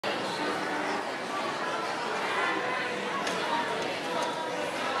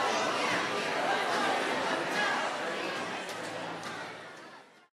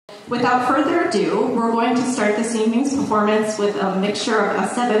Without further ado, we're going to start this evening's performance with a mixture of a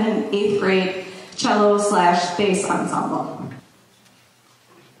 7th and 8th grade cello/bass ensemble.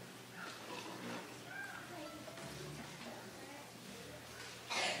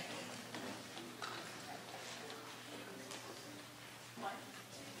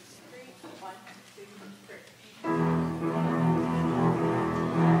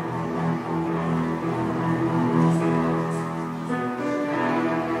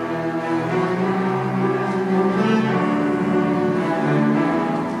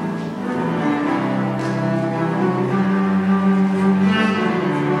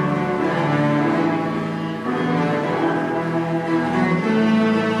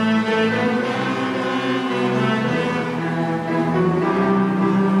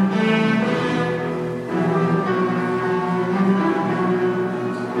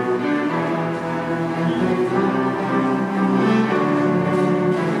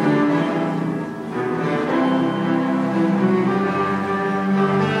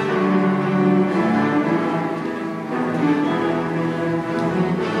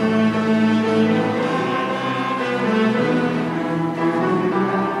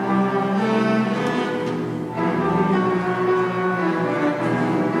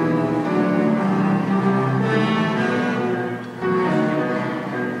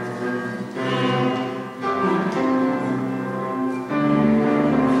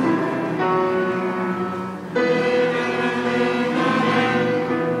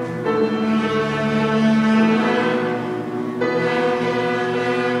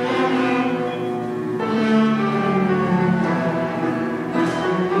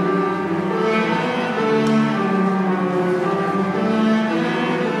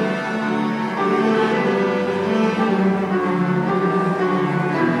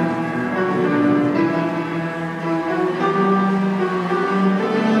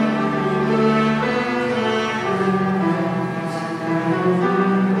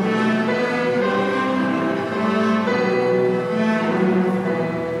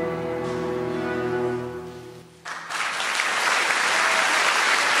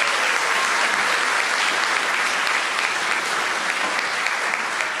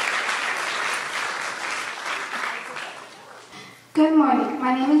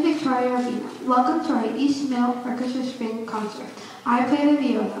 Welcome to our East Mill Orchestra Spring Concert. I play the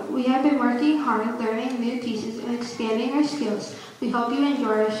viola. We have been working hard, learning new pieces, and expanding our skills. We hope you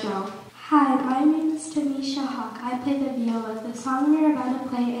enjoy our show. Hi, my name is Tanisha Hawk. I play the viola. The song we're about to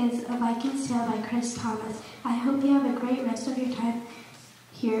play is A Viking Tale by Chris Thomas. I hope you have a great rest of your time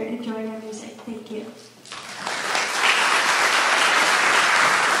here enjoying our music. Thank you.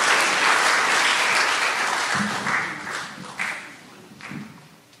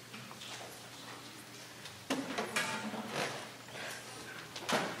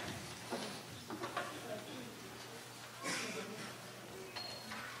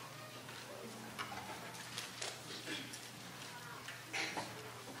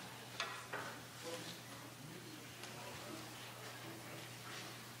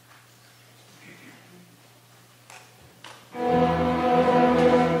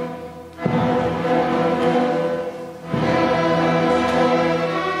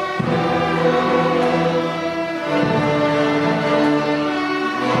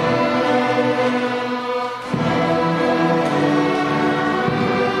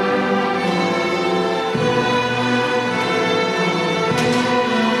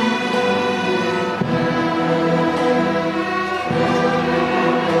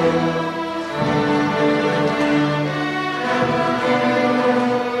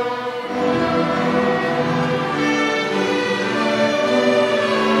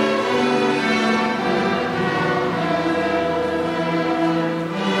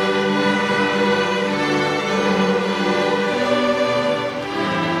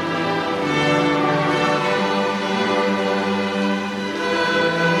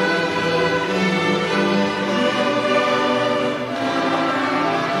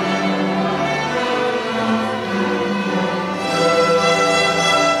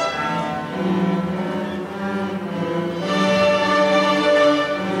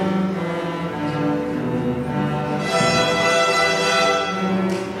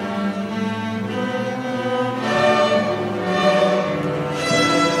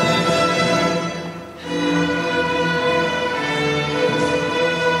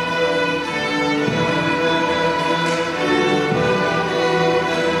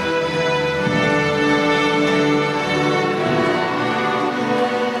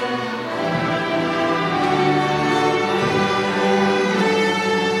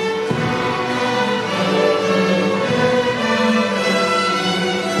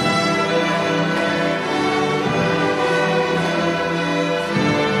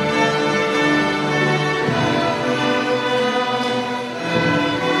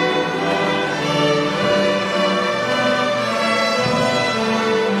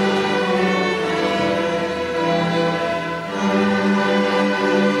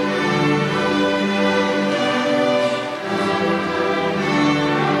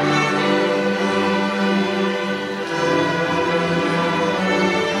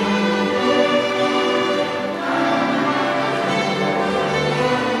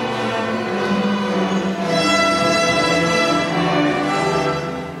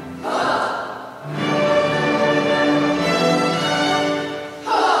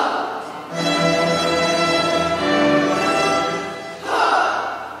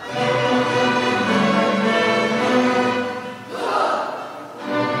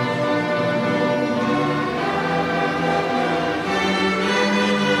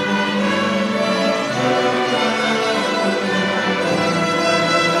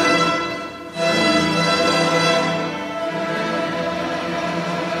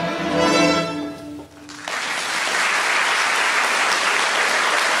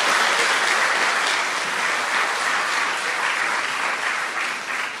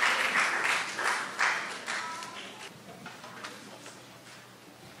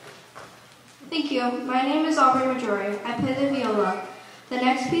 Thank you. My name is Aubrey Majori. I play the viola. The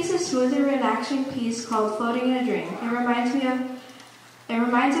next piece is a smooth and relaxing piece called Floating in a Dream. It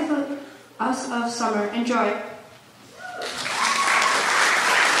reminds us of summer. Enjoy.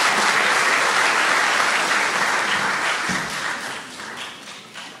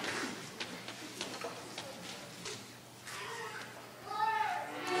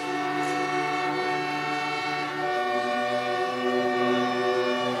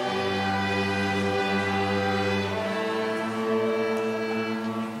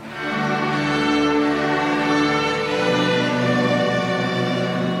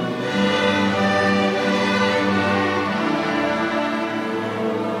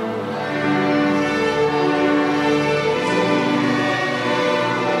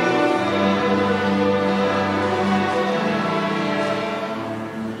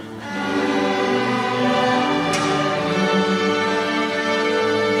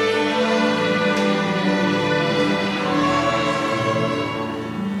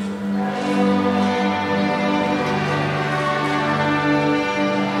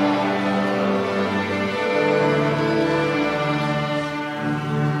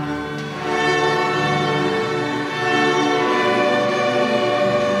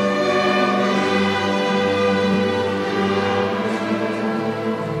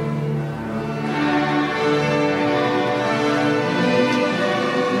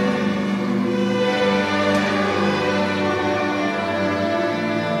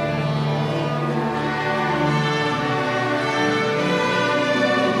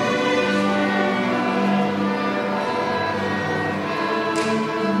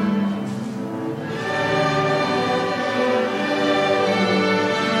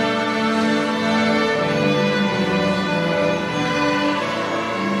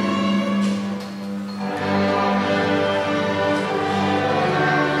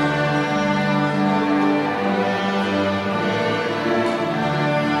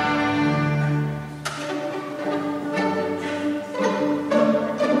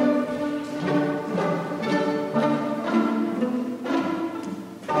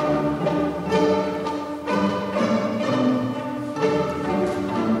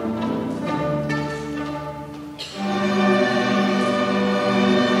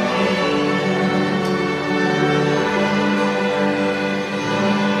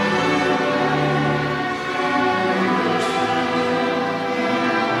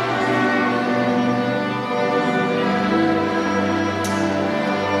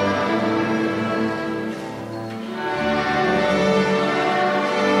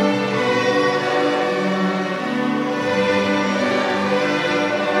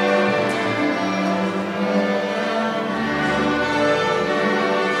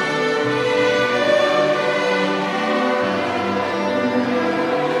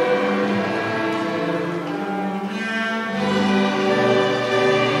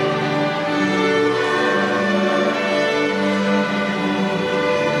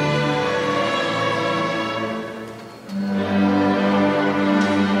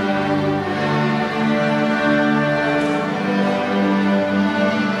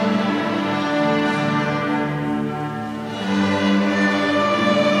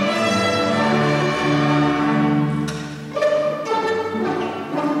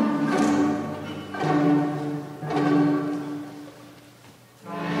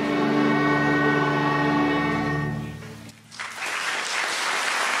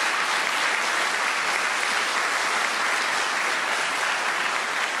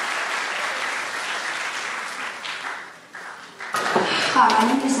 Hi,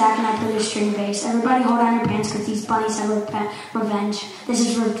 my name is Zach and I play the string bass. Everybody hold on your pants because these bunnies have revenge. This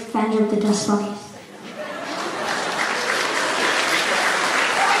is Revenge of the Dust Bunnies.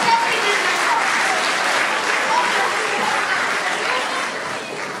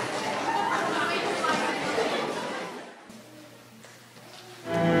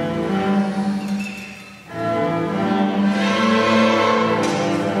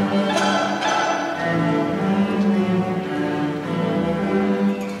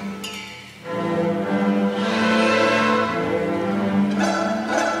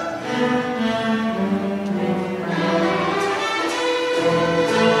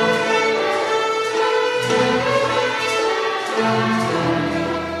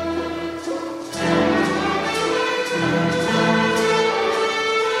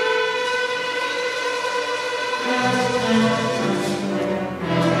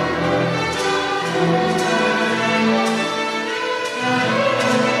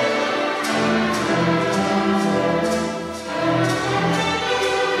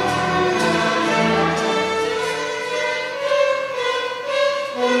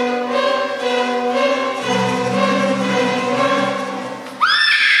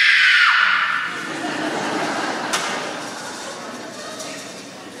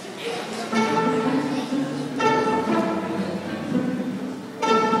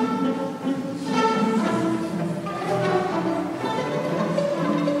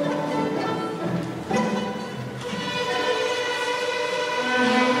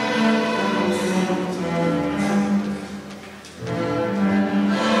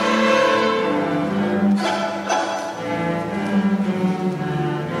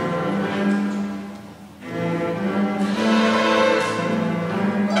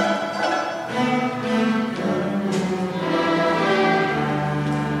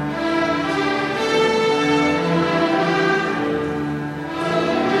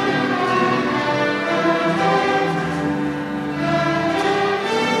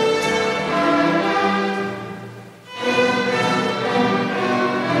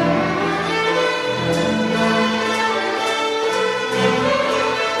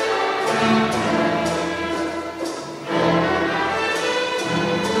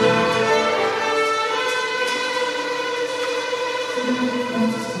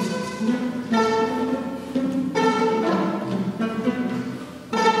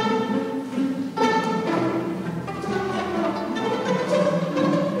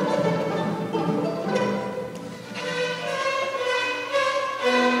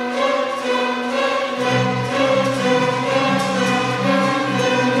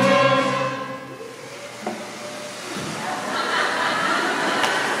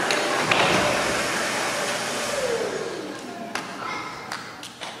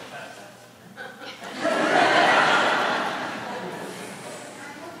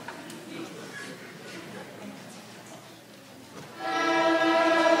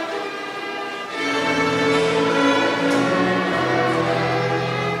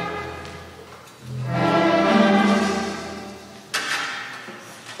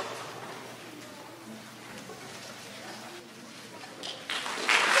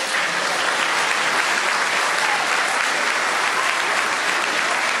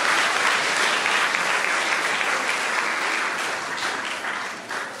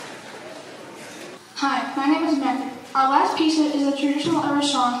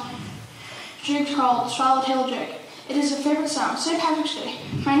 jig called Swallow Tail Jig. It is a favorite sound. St. Patrick's Day.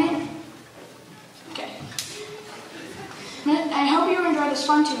 My name? Okay. I hope you enjoy this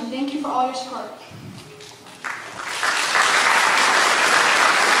fun tune. Thank you for all your support.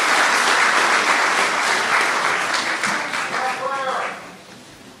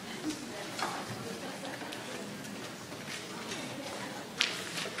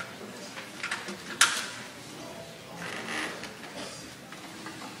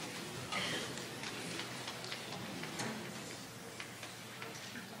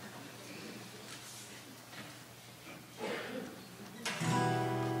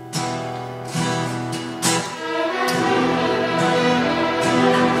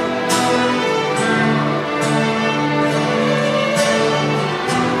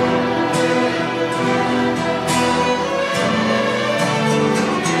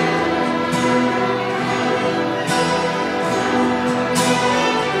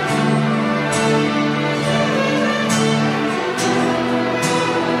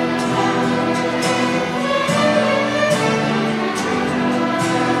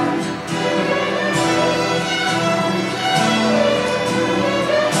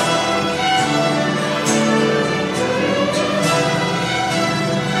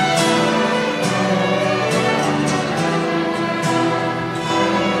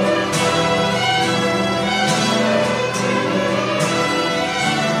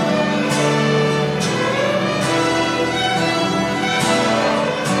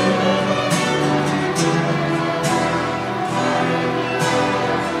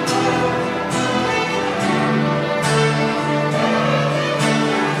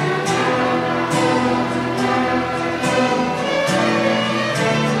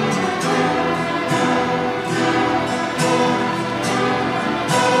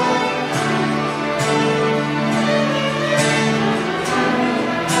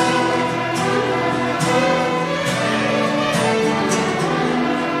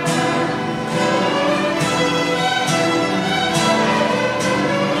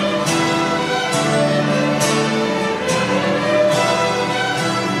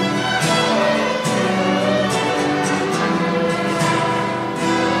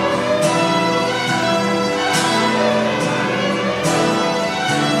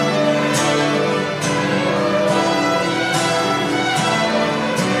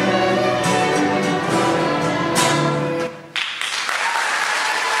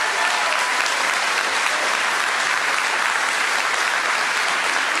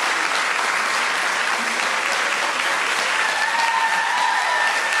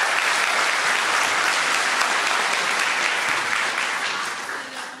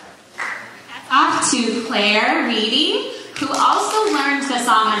 To Claire Reedy, who also learned the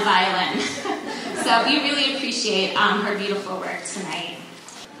song on violin. So we really appreciate her beautiful work tonight.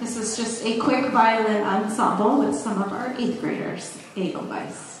 This is just a quick violin ensemble with some of our 8th graders,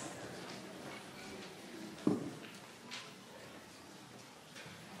 Edelweiss.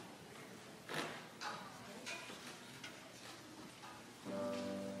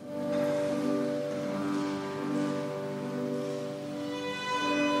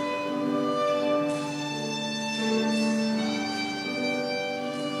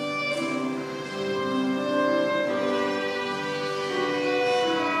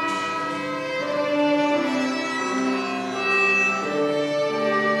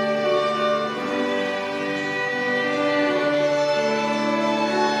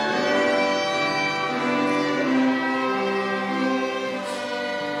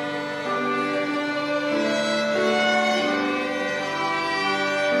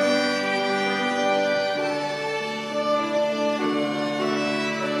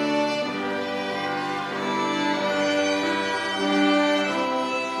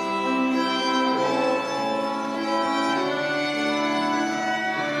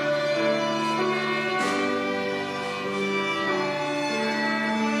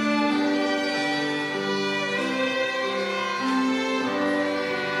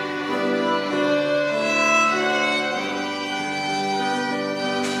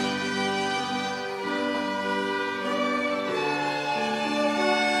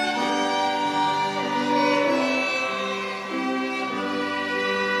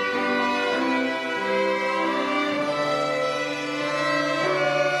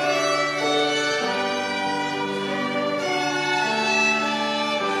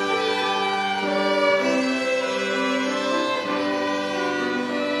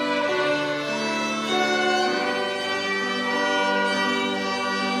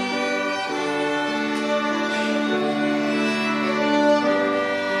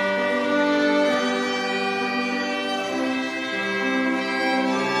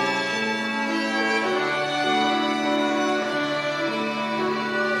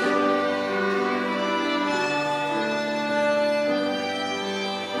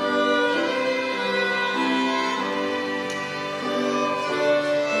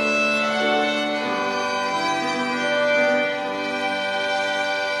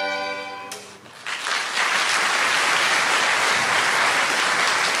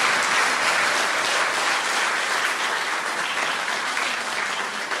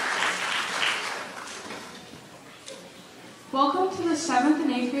 7th and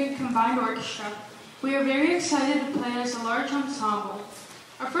 8th grade combined orchestra. We are very excited to play as a large ensemble.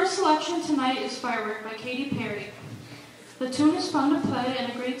 Our first selection tonight is Firework by Katy Perry. The tune is fun to play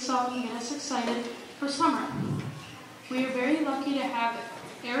and a great song to get us excited for summer. We are very lucky to have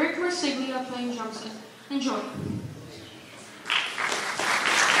Eric Marsiglia playing drums. Enjoy.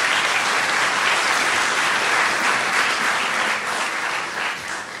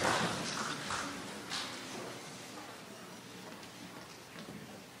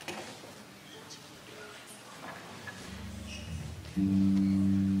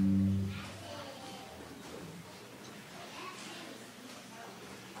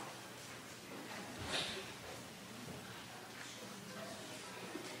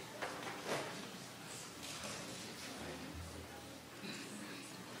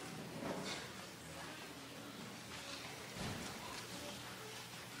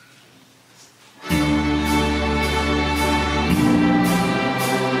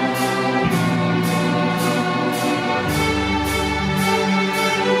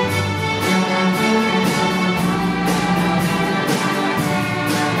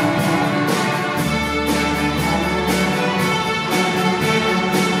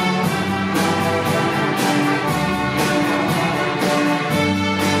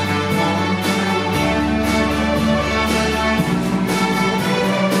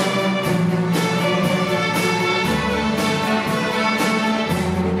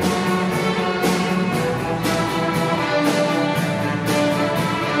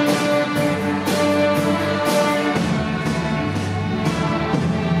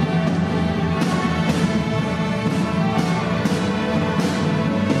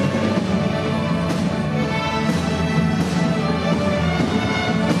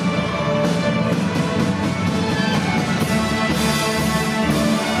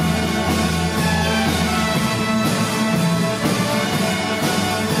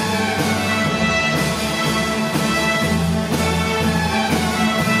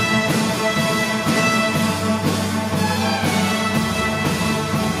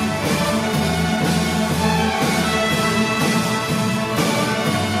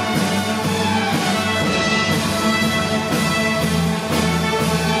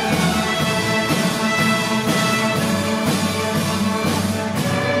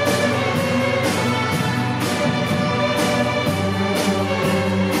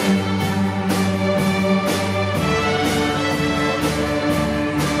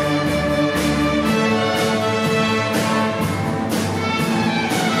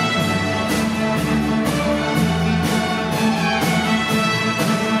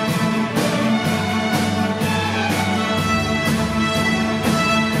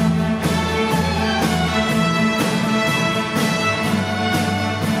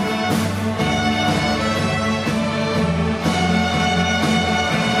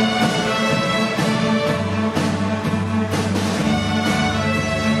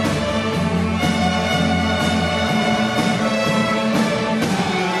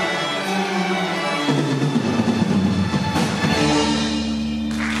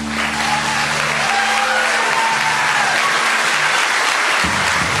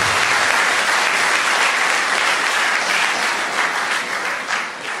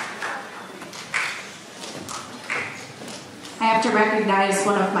 have to recognize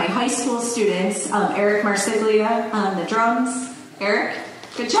one of my high school students, Eric Marsiglia, on the drums. Eric,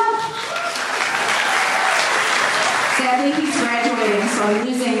 good job. Sadly, he's graduating, so I'm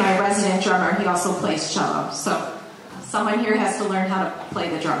losing my resident drummer. He also plays cello. So someone here has to learn how to play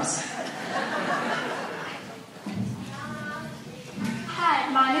the drums. Hi,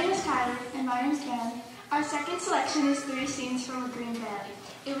 my name is Kyler, and my name is Kevin. Our second selection is 3 Scenes from Green Valley.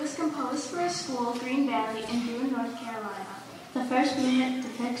 It was composed for a school, Green Valley, in Boone, North Carolina. The first movement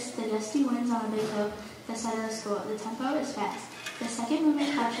depicts the gusty winds on a big oak, the side of the school. The tempo is fast. The second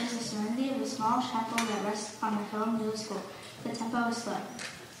movement captures the serenity of a small chapel that rests on a hill near the school. The tempo is slow.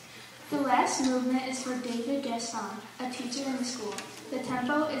 The last movement is for David Gaston, a teacher in the school. The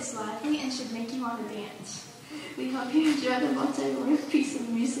tempo is lively and should make you want to dance. We hope you enjoy the multi-word piece of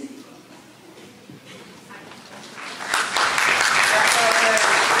music.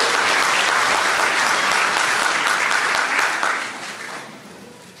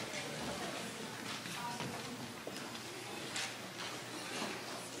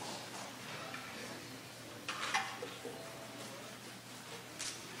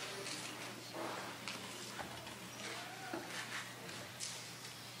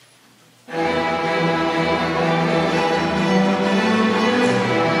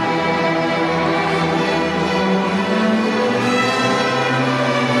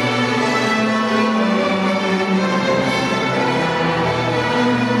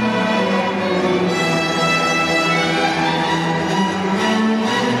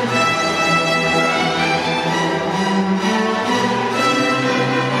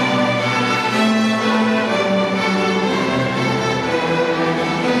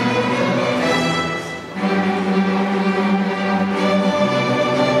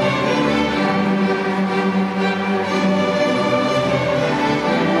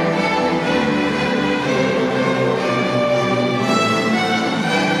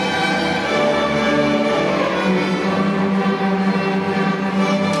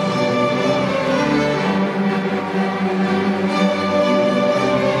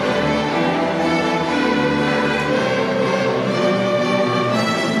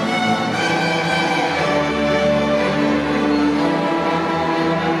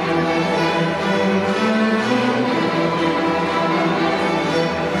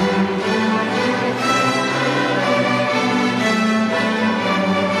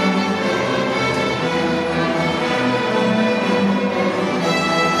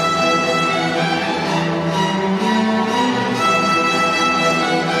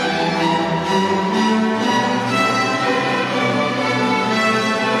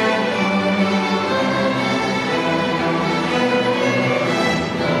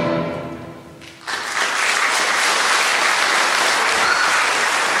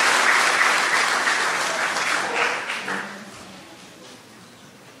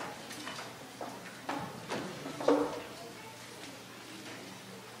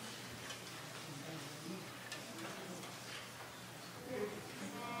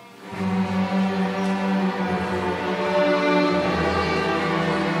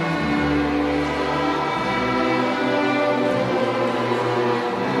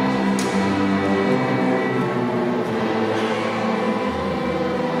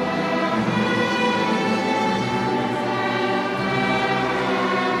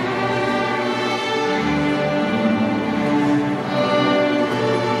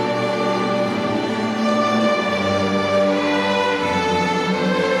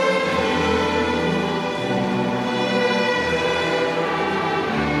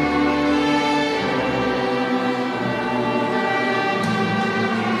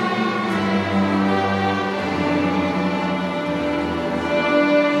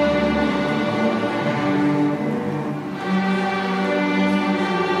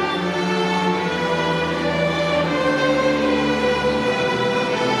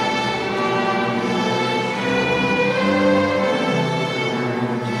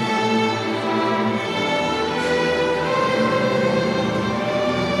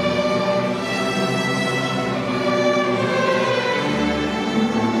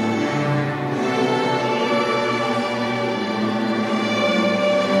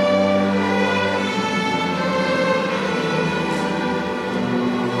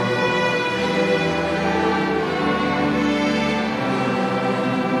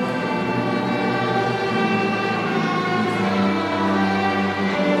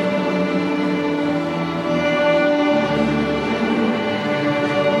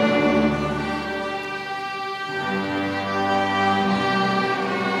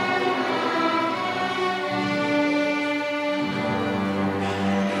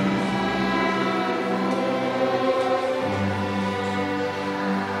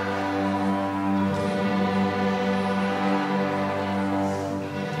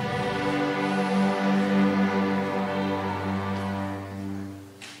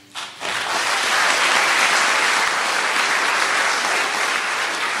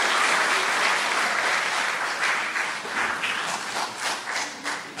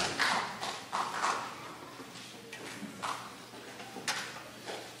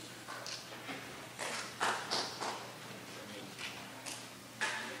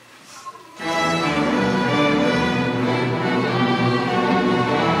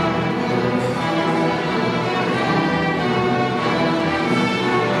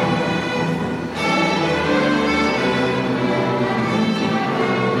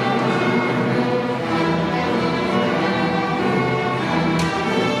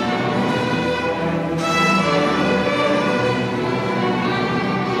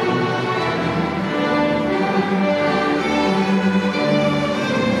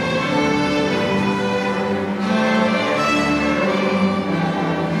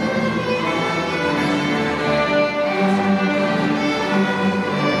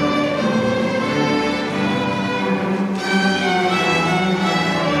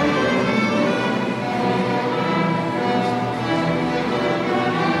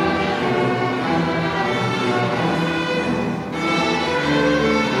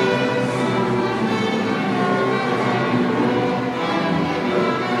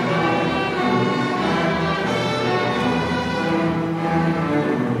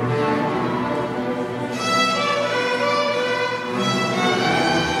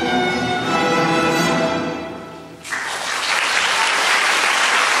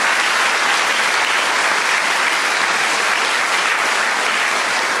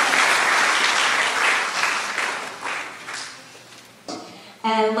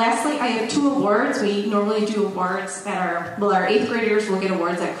 lastly, I have 2 awards. We normally do awards that are, well, our 8th graders will get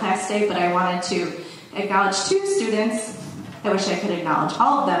awards at class day, but I wanted to acknowledge 2 students. I wish I could acknowledge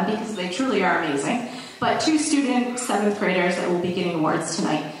all of them because they truly are amazing. But 2 7th graders that will be getting awards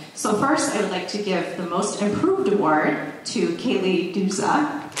tonight. So first, I would like to give the Most Improved Award to Kaylee Duza.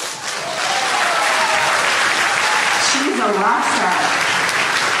 She's a rock star.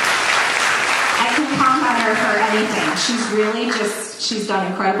 I can count on her for anything. She's done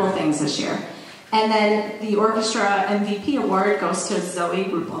incredible things this year. And then the Orchestra MVP Award goes to Zoe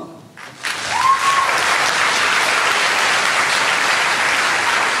Ruppel.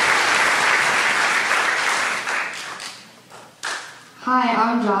 Hi,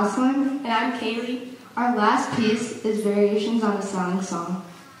 I'm Jocelyn. And I'm Kaylee. Our last piece is Variations on a Sailing Song.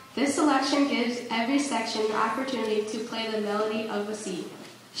 This selection gives every section the opportunity to play the melody of a sea.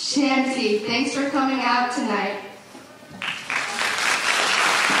 Shanty, thanks for coming out tonight.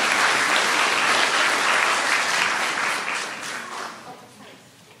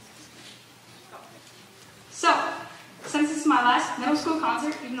 So, since this is my last middle school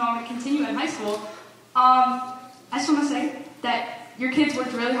concert, even though I'm going to continue in high school, I just want to say that your kids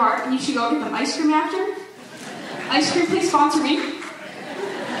worked really hard and you should go get them ice cream after. Ice cream, please sponsor me.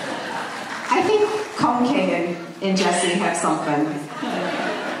 I think Cone King and Jesse have something.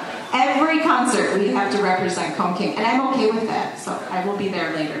 Every concert we have to represent Cone King, and I'm okay with that, so I will be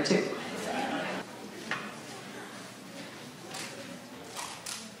there later too.